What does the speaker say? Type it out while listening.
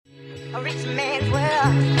A rich man's world.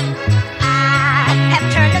 I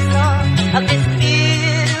have turned the soul of this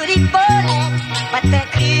beautiful land, but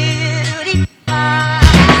that beauty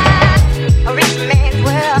a rich man's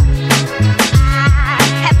world. I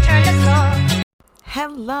have turned the soul.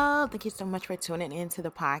 Hello, thank you so much for tuning into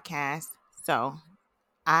the podcast. So,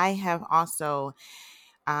 I have also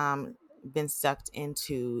um, been sucked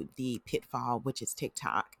into the pitfall, which is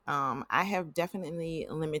TikTok. I have definitely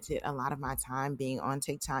limited a lot of my time being on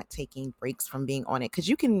TikTok, taking breaks from being on it because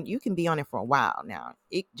you can be on it for a while now.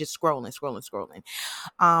 It just scrolling.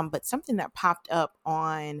 But something that popped up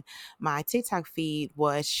on my TikTok feed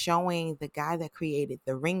was showing the guy that created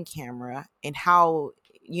the Ring camera and how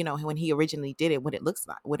when he originally did it, what it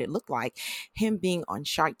looked like, him being on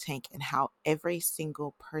Shark Tank and how every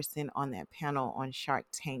single person on that panel on Shark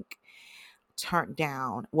Tank turned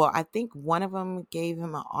down. Well, I think one of them gave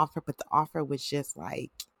him an offer, but the offer was just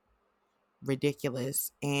like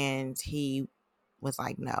ridiculous, and he was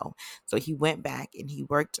like no. So he went back and he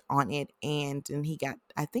worked on it, and then he got,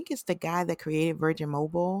 I think it's the guy that created Virgin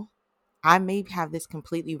Mobile, I may have this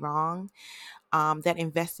completely wrong, that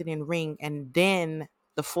invested in Ring. And then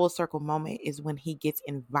the full circle moment is when he gets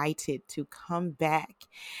invited to come back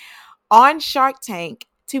on Shark Tank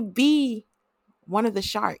to be one of the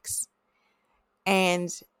sharks, and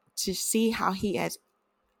to see how he has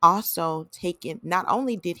also taken, not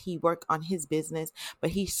only did he work on his business, but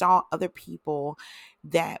he saw other people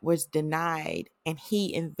that was denied and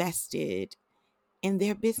he invested in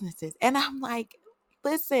their businesses. And I'm like,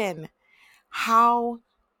 listen, how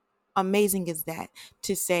amazing is that,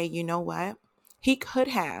 to say, you know what, he could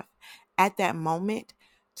have at that moment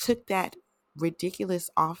took that ridiculous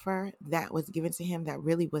offer that was given to him that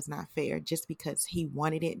really was not fair, just because he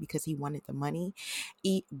wanted it, because he wanted the money.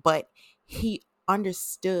 But he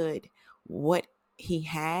understood what he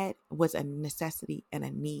had was a necessity and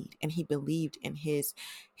a need, and he believed in his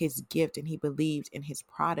gift, and he believed in his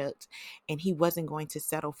product, and he wasn't going to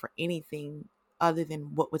settle for anything other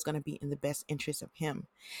than what was going to be in the best interest of him.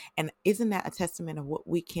 And isn't that a testament of what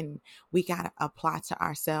we got to apply to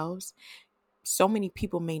ourselves? So many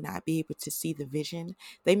people may not be able to see the vision.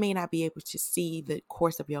 They may not be able to see the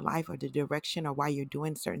course of your life or the direction, or why you're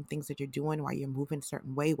doing certain things that you're doing, why you're moving a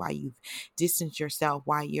certain way, why you've distanced yourself,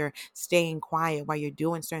 why you're staying quiet, why you're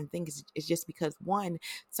doing certain things. It's just because, one,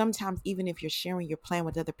 sometimes even if you're sharing your plan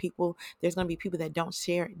with other people, there's going to be people that don't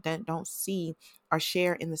share, that don't see or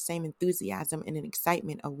share in the same enthusiasm and an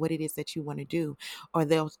excitement of what it is that you want to do. Or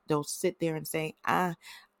they'll sit there and say,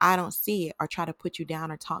 I don't see it, or try to put you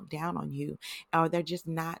down or talk down on you, or they're just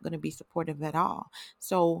not going to be supportive at all.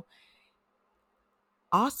 So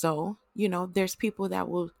also, there's people that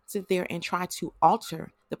will sit there and try to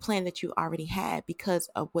alter the plan that you already had because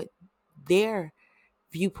of what their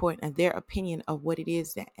viewpoint and their opinion of what it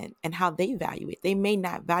is that, and how they value it. They may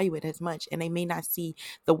not value it as much, and they may not see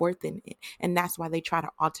the worth in it. And that's why they try to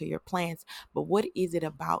alter your plans. But what is it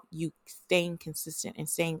about you staying consistent and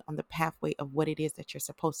staying on the pathway of what it is that you're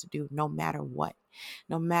supposed to do, no matter what?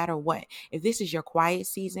 No matter what. If this is your quiet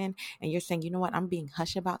season and you're saying, you know what, I'm being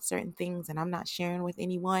hush about certain things and I'm not sharing with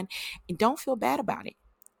anyone, and don't feel bad about it.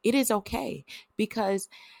 It is okay, because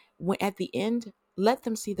when at the end, let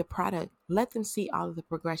them see the product. Let them see all of the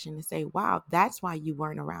progression and say, wow, that's why you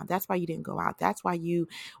weren't around. That's why you didn't go out. That's why you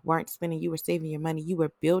weren't spending. You were saving your money. You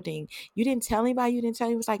were building. You didn't tell anybody. You didn't tell.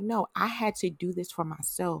 It was like, no, I had to do this for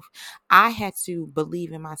myself. I had to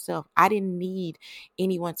believe in myself. I didn't need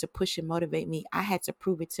anyone to push and motivate me. I had to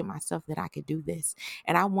prove it to myself that I could do this.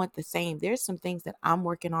 And I want the same. There's some things that I'm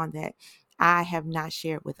working on that I have not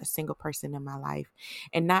shared with a single person in my life.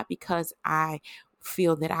 And not because I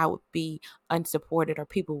feel that I would be unsupported or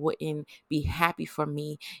people wouldn't be happy for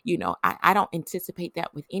me. I don't anticipate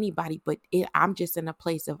that with anybody, but I'm just in a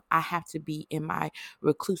place of, I have to be in my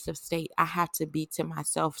reclusive state. I have to be to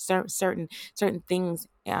myself. Certain things,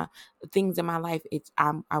 things in my life,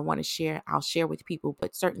 I want to share. I'll share with people,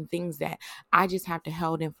 but certain things that I just have to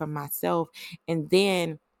hold in for myself. And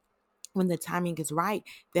then when the timing is right,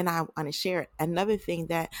 then I want to share it. Another thing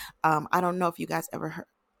that I don't know if you guys ever heard.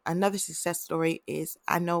 Another success story is,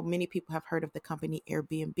 I know many people have heard of the company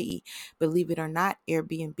Airbnb. Believe it or not,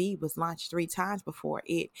 Airbnb was launched 3 times before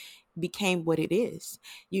it became what it is.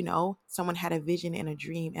 Someone had a vision and a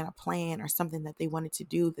dream and a plan, or something that they wanted to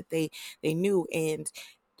do that they knew. And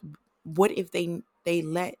what if they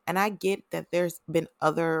let, and I get that there's been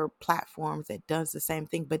other platforms that does the same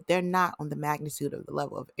thing, but they're not on the magnitude of the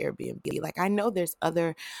level of Airbnb. Like, I know there's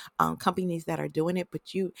other companies that are doing it, but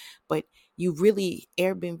you really,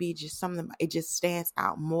 Airbnb, just some of them, it just stands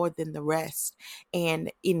out more than the rest.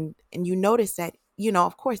 And you notice that,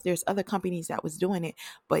 of course there's other companies that was doing it,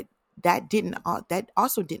 but that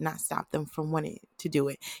also did not stop them from wanting to do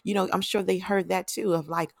it. I'm sure they heard that too, of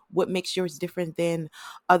like, what makes yours different than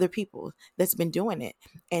other people that's been doing it.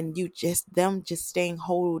 And them just staying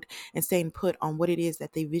hold and staying put on what it is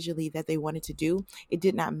that they visually that they wanted to do. It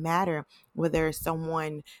did not matter whether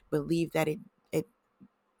someone believed that it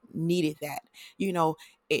needed that. you know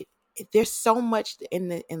it there's so much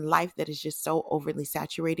in life that is just so overly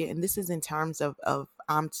saturated, and this is in terms of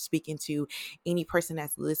I'm speaking to any person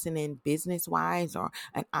that's listening business wise or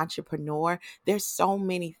an entrepreneur. There's so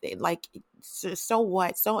many things, like, so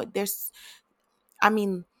what, so there's, I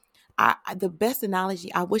mean, the best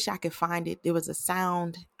analogy, I wish I could find it. There was a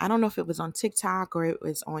sound. I don't know if it was on TikTok or it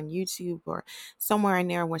was on YouTube or somewhere in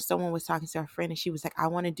there, where someone was talking to her friend and she was like, I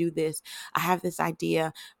want to do this. I have this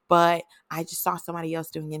idea, but I just saw somebody else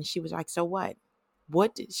doing it. And she was like, so what?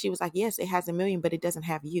 She was like, yes, it has 1 million, but it doesn't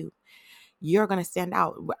have you. You're going to stand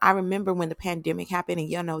out. I remember when the pandemic happened,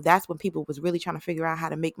 and that's when people was really trying to figure out how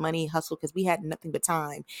to make money and hustle, because we had nothing but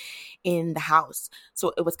time in the house.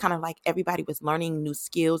 So it was kind of like everybody was learning new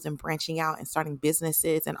skills and branching out and starting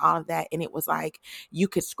businesses and all of that. And it was like, you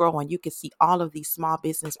could scroll and you could see all of these small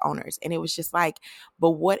business owners. And it was just like,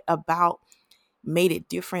 but what about made it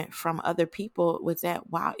different from other people was that,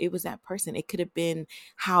 wow, it was that person. It could have been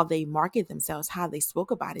how they market themselves, how they spoke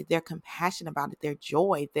about it, their compassion about it, their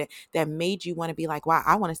joy that made you want to be like, wow,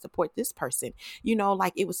 I want to support this person.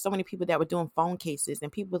 Like, it was so many people that were doing phone cases,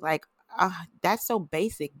 and people were like, that's so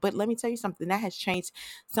basic. But let me tell you something, that has changed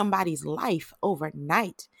somebody's life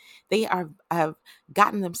overnight. They have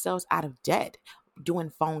gotten themselves out of debt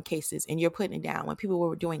doing phone cases, and you're putting it down. When people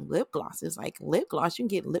were doing lip glosses, like lip gloss, you can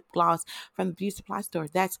get lip gloss from the beauty supply store.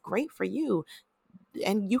 That's great for you,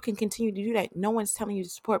 and you can continue to do that. No one's telling you to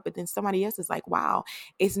support, but then somebody else is like, wow,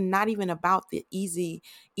 it's not even about the easily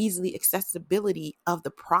accessibility of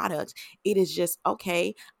the product. It is just,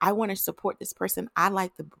 okay, I want to support this person. I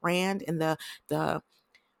like the brand and the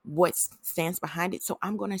what stands behind it, so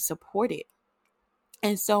I'm going to support it.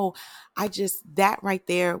 And so that right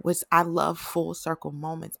there was, I love full circle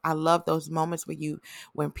moments. I love those moments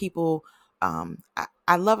when people,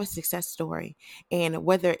 I love a success story, and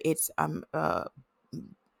whether it's,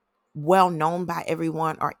 well known by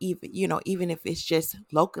everyone, or even if it's just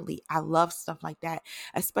locally, I love stuff like that.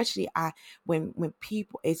 Especially when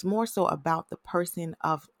people, it's more so about the person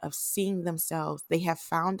of seeing themselves. They have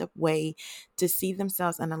found a way to see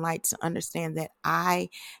themselves in a light, to understand that I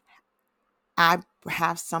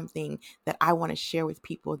have something that I want to share with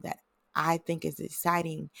people that I think is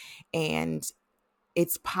exciting, and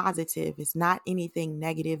it's positive. It's not anything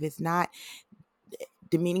negative. It's not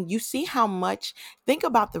demeaning. You see how much, think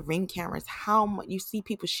about the Ring cameras, how much you see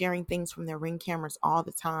people sharing things from their Ring cameras all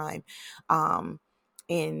the time.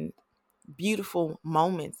 And beautiful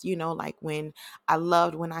moments, like when I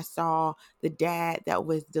loved when I saw the dad that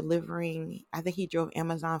was delivering, I think he drove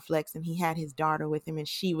Amazon Flex, and he had his daughter with him, and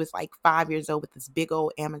she was like 5 years old with this big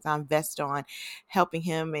old Amazon vest on, helping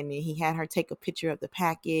him, and he had her take a picture of the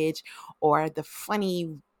package, or the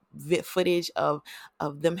funny footage of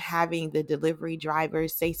them having the delivery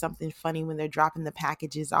drivers say something funny when they're dropping the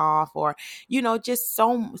packages off, or just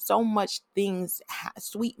so much things,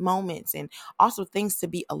 sweet moments, and also things to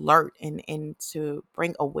be alert and to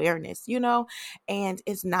bring awareness, and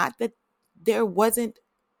it's not that there wasn't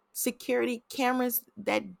security cameras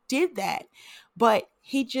that did that, but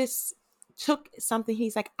he just took something.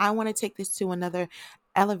 He's like, I want to take this to another,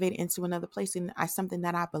 elevate into another place, and something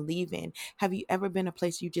that I believe in. Have you ever been a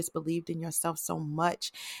place you just believed in yourself so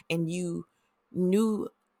much, and you knew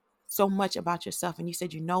so much about yourself, and you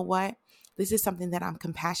said, you know what, this is something that I'm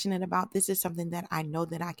compassionate about. This is something that I know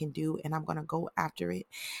that I can do, and I'm going to go after it.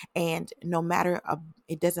 And no matter,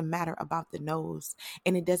 it doesn't matter about the nose,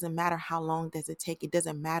 and it doesn't matter how long does it take. It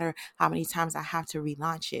doesn't matter how many times I have to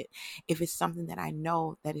relaunch it. If it's something that I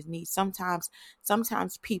know that it needs, sometimes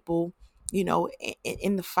people,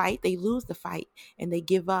 in the fight, they lose the fight and they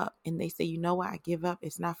give up, and they say, you know what, I give up.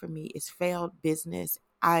 It's not for me. It's failed business.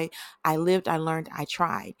 I lived, I learned, I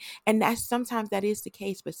tried. And that's, sometimes that is the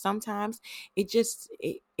case, but sometimes it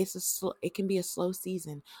can be a slow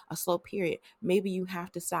season, a slow period. Maybe you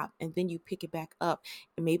have to stop and then you pick it back up.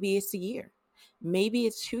 And maybe it's a year. Maybe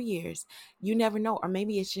it's 2 years. You never know. Or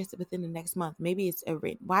maybe it's just within the next month. Maybe it's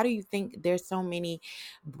why do you think there's so many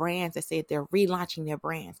brands that say they're relaunching their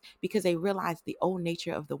brands? Because they realize the old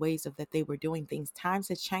nature of the ways of that they were doing things. Times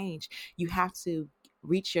have changed. You have to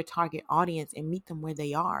reach your target audience and meet them where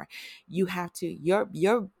they are. You have to, your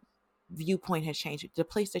viewpoint has changed. The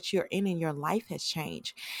place that you're in your life has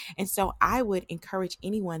changed. And so I would encourage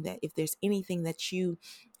anyone that if there's anything that you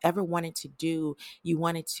ever wanted to do, you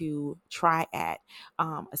wanted to try at,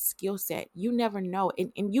 a skill set, you never know.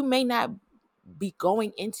 And you may not be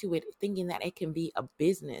going into it thinking that it can be a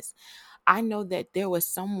business. I know that there was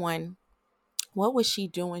someone, what was she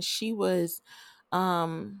doing?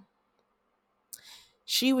 Um,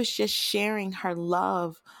 she was just sharing her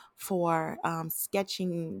love for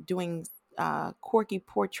sketching, doing quirky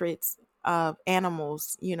portraits of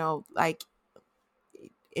animals, like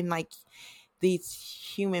in like these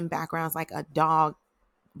human backgrounds, like a dog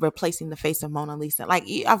replacing the face of Mona Lisa, like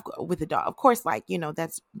with a dog. Of course, like,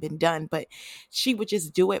 that's been done, but she would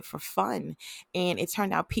just do it for fun. And it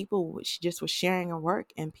turned out she just was sharing her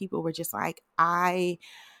work, and people were just like,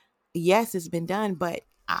 yes, it's been done, but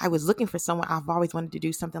I was looking for someone. I've always wanted to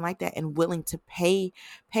do something like that and willing to pay.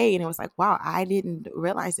 And it was like, wow, I didn't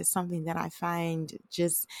realize it's something that I find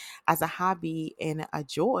just as a hobby and a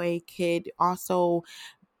joy could also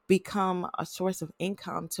become a source of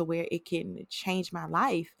income to where it can change my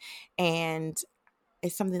life. And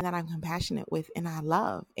it's something that I'm compassionate with and I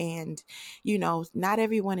love. And, not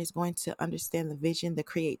everyone is going to understand the vision, the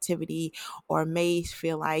creativity, or may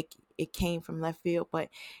feel like it came from left field, but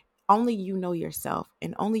only you know yourself,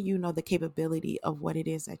 and only you know the capability of what it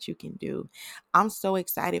is that you can do. I'm so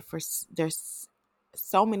excited there's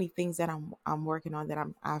so many things that I'm working on, that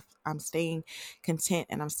I'm staying content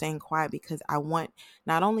and I'm staying quiet, because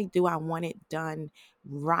not only do I want it done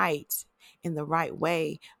right, in the right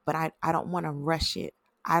way, but I don't want to rush it.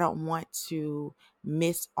 I don't want to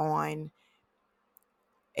miss on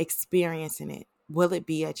experiencing it. Will it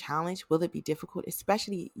be a challenge? Will it be difficult?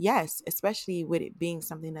 Yes, especially with it being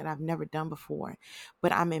something that I've never done before.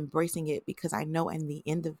 But I'm embracing it because I know at the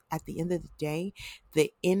end of the day,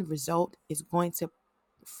 the end result is going to,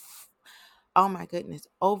 oh my goodness,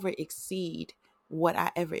 over exceed what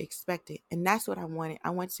I ever expected. And that's what I wanted. I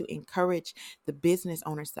want to encourage the business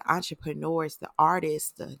owners, the entrepreneurs, the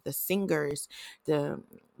artists, the singers, the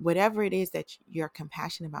whatever it is that you're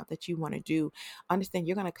compassionate about, that you want to do. Understand,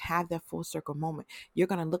 you're going to have that full circle moment. You're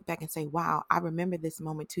going to look back and say, wow, I remember this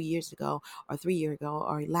moment 2 years ago, or 3 years ago,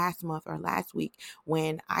 or last month, or last week,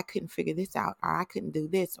 when I couldn't figure this out, or I couldn't do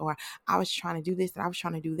this, or I was trying to do this and I was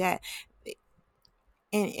trying to do that.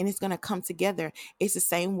 And it's going to come together. It's the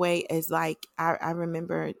same way as, like, I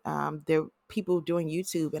remember there people doing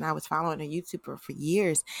YouTube, and I was following a YouTuber for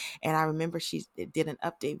years, and I remember she did an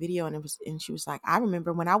update video, and she was like, I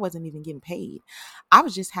remember when I wasn't even getting paid. I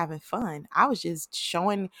was just having fun. I was just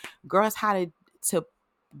showing girls how to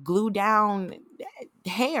glue down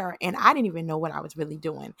hair, and I didn't even know what I was really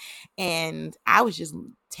doing, and I was just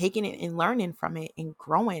taking it and learning from it and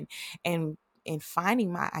growing, and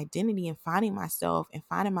finding my identity, and finding myself, and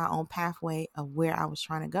finding my own pathway of where I was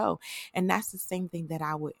trying to go. And that's the same thing that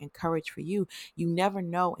I would encourage for you. You never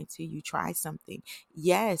know until you try something.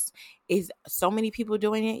 Yes, is so many people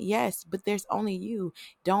doing it? Yes, but there's only you.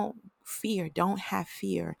 Don't fear. Don't have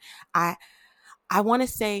fear. I want to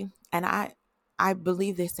say, and I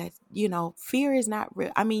believe this, that, fear is not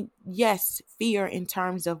real. I mean, yes, fear in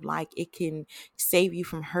terms of, like, it can save you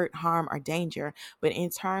from hurt, harm, or danger. But in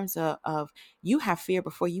terms of you have fear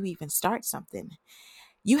before you even start something.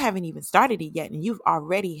 You haven't even started it yet, and you've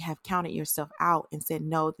already have counted yourself out and said,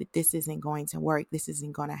 no, that this isn't going to work. This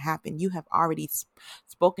isn't going to happen. You have already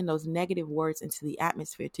spoken those negative words into the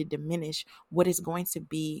atmosphere to diminish what is going to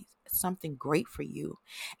be something great for you.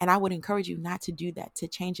 And I would encourage you not to do that, to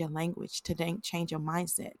change your language, to change your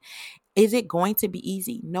mindset. Is it going to be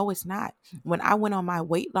easy? No, it's not. When I went on my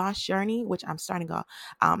weight loss journey, which I'm starting to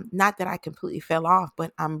go, not that I completely fell off,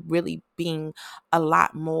 but I'm really being a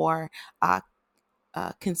lot more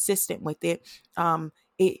consistent with it.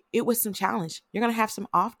 It was some challenge. You're gonna have some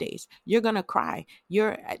off days. You're gonna cry.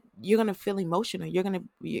 You're gonna feel emotional. You're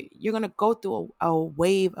gonna go through a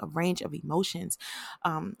wave, a range of emotions,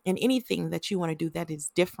 and anything that you want to do that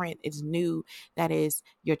is different, is new, that is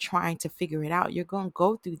you're trying to figure it out. You're gonna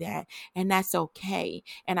go through that, and that's okay.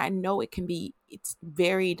 And I know it's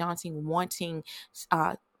very daunting, wanting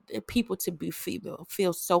people to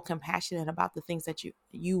feel so compassionate about the things that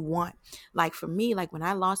you want. Like for me, like when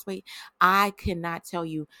I lost weight, I cannot tell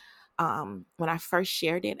you, when I first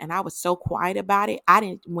shared it, and I was so quiet about it.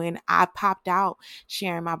 When I popped out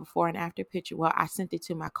sharing my before and after picture, well, I sent it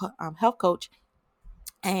to my health coach,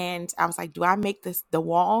 and I was like, do I make this the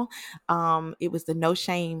wall? It was the no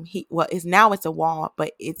shame. It's a wall,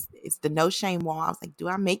 but it's the no shame wall. I was like, do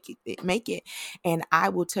I make it? And I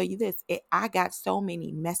will tell you this, I got so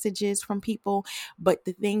many messages from people, but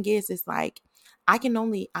the thing is like,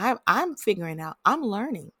 I'm figuring out, I'm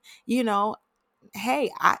learning,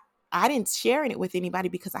 hey, I didn't share it with anybody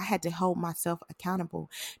because I had to hold myself accountable,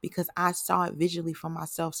 because I saw it visually for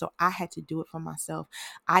myself. So I had to do it for myself.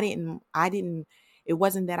 I didn't it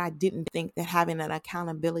wasn't that I didn't think that having an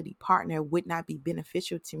accountability partner would not be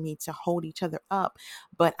beneficial to me to hold each other up,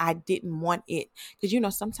 but I didn't want it,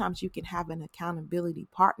 because sometimes you can have an accountability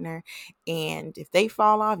partner, and if they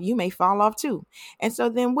fall off, you may fall off too. And so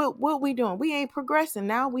then what we doing? We ain't progressing.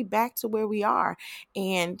 Now we back to where we are.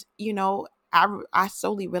 And I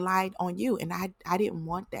solely relied on you, and I didn't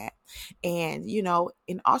want that. And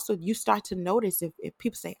and also you start to notice if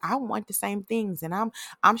people say I want the same things, and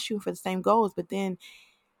I'm shooting for the same goals, but then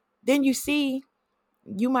you see,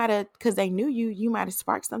 you might have, because they knew you might have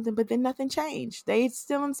sparked something, but then nothing changed. They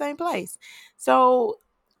still in the same place. So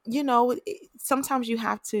sometimes you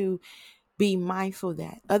have to be mindful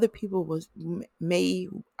that other people may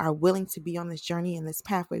are willing to be on this journey and this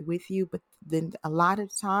pathway with you, but then a lot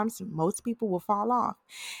of times most people will fall off,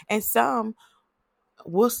 and some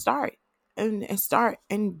will start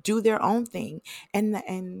and do their own thing,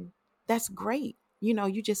 and that's great.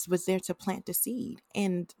 You just was there to plant the seed,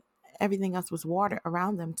 and everything else was water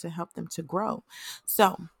around them to help them to grow.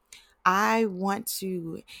 So I want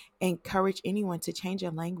to encourage anyone to change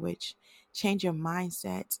your language, change your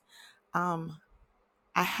mindset. I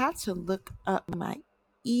have to look up my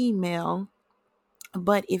email,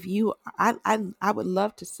 but if you, I would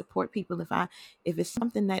love to support people. If it's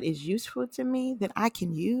something that is useful to me that I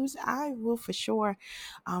can use, I will for sure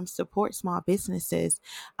support small businesses.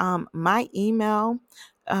 My email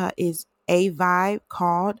is a vibe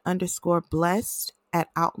called _blessed at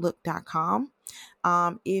outlook.com.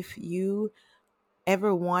 If you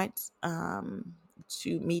ever want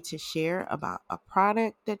to me to share about a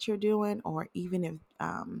product that you're doing, or even if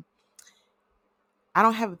I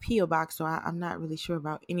don't have a PO box, so I'm not really sure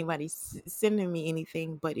about anybody sending me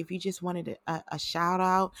anything. But if you just wanted a shout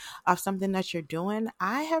out of something that you're doing,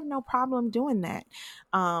 I have no problem doing that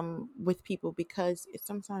with people, because it's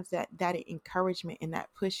sometimes that encouragement and that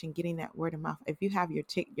push and getting that word of mouth. If you have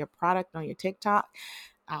your product on your TikTok,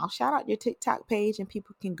 I'll shout out your TikTok page and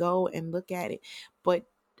people can go and look at it. But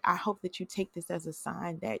I hope that you take this as a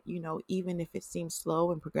sign that, even if it seems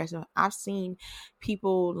slow and progressive, I've seen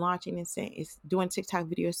people launching and saying, it's doing TikTok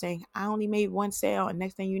videos saying, I only made one sale. And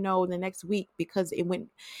next thing you know, the next week, because it went,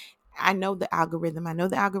 I know the algorithm. I know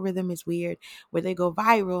the algorithm is weird, where they go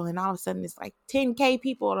viral and all of a sudden it's like 10K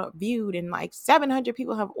people are viewed and like 700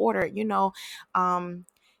 people have ordered,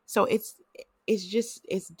 so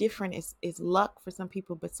it's different. It's luck for some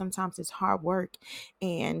people, but sometimes it's hard work.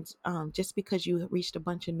 And just because you reached a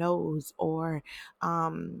bunch of no's, or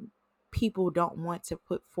people don't want to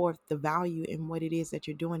put forth the value in what it is that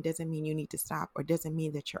you're doing, doesn't mean you need to stop, or doesn't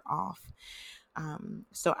mean that you're off.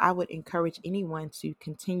 So I would encourage anyone to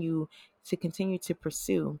continue to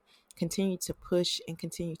pursue, continue to push, and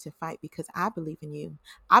continue to fight, because I believe in you.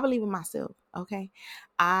 I believe in myself. Okay.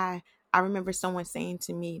 I remember someone saying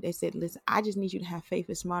to me, they said, listen, I just need you to have faith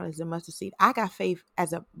as small as a mustard seed. I got faith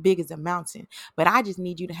as big as a mountain, but I just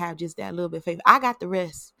need you to have just that little bit of faith. I got the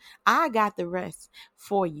rest. I got the rest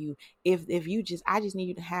for you. If I just need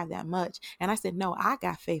you to have that much. And I said, no, I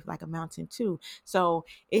got faith like a mountain too. So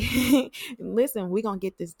listen, we're going to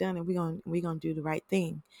get this done, and we're going to do the right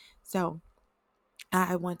thing. So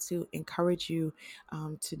I want to encourage you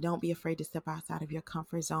to don't be afraid to step outside of your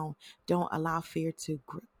comfort zone. Don't allow fear to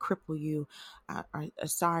cripple you.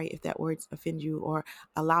 Sorry if that word offend you, or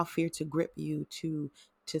allow fear to grip you, to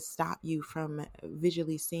stop you from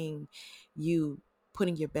visually seeing you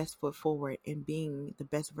putting your best foot forward and being the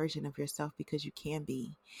best version of yourself, because you can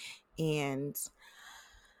be. And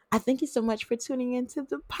I thank you so much for tuning into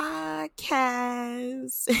the podcast.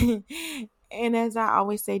 And as I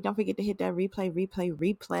always say, don't forget to hit that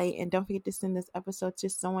replay. And don't forget to send this episode to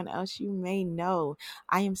someone else you may know.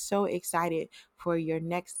 I am so excited for your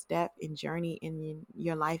next step and journey in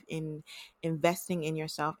your life, in investing in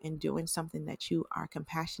yourself and doing something that you are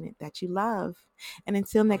compassionate, that you love. And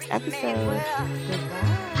until next episode,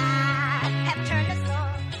 goodbye.